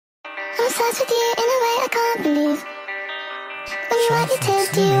I'm obsessed with you in a way I can't believe. When you write your tears,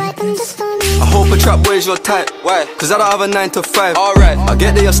 do you write them just for me? I hope a trap boy's your type. Why? Cause I don't have a 9 to 5. Alright, I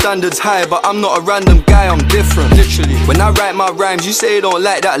get that your standards high, but I'm not a random guy, I'm different. Literally, when I write my rhymes, you say you don't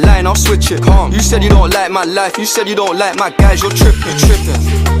like that line, I'll switch it. Calm. You said you don't like my life, you said you don't like my guys, you're tripping, tripping.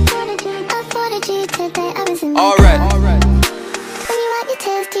 I thought you today, I was in the Alright. car. When you write your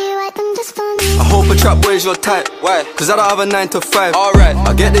tears, do you write them just for me? I hope a trap boy's your type. Why? Cause I don't have a 9 to 5. Alright,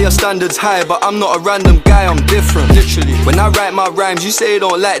 I get that your standards high, but I'm not a random guy, I'm different. Literally, when I write my rhymes, you say you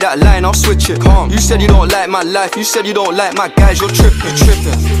don't like that line, I'll switch it. Calm. You said you don't like my life, you said you don't like my guys, you're tripping,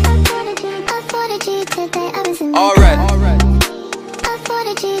 tripping. I thought you today, I was in the Alright. car. I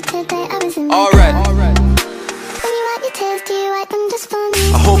thought you today, I was in the Alright. car. When you write your tears, do you write them just for me?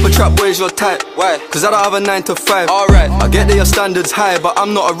 I hope a trap boy's your type. Why? Cause I don't have a 9 to 5. Alright, I get that your standards high, but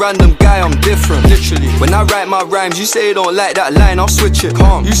I'm not a random guy, I'm different. Literally, when I write my rhymes, you say you don't like that line, I'll switch it.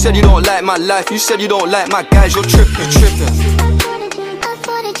 Calm. You said you don't like my life, you said you don't like my guys, you're tripping, tripping. I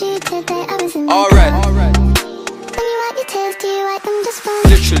thought you today, I was in the Alright. car. When you write your tears, do you write them just for me?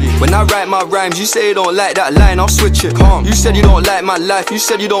 Literally, when I write my rhymes, you say you don't like that line, I'll switch it. Calm. You said you don't like my life, you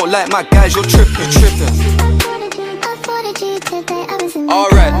said you don't like my guys, you're tripping, tripping. I thought you today, I was in the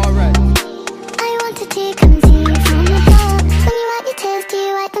Alright. car. I wanted to come and see you from the dark. When you write your tears, do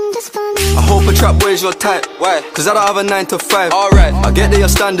you write them just for me? I hope a trap boy's your type. Why? Cause I don't have a 9 to 5. Alright, I get that your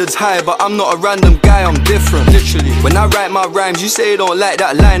standards high, but I'm not a random guy, I'm different. Literally, when I write my rhymes, you say you don't like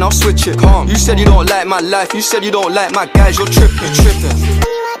that line, I'll switch it. Calm. You said you don't like my life, you said you don't like my guys, you're tripping, tripping. When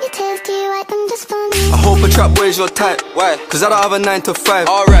you write your tears, do you write them just for me? I hope a trap boy's your type. Why? Cause I don't have a 9 to 5.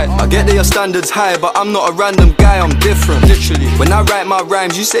 Alright, I get that your standards high, but I'm not a random guy, I'm different. Literally, when I write my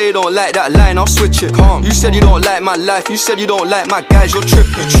rhymes, you say you don't like that line, I'll switch it. Calm. You said you don't like my life, you said you don't like my guys, you're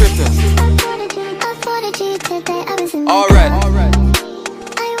tripping, tripping. I thought you today, I was in the Alright. car.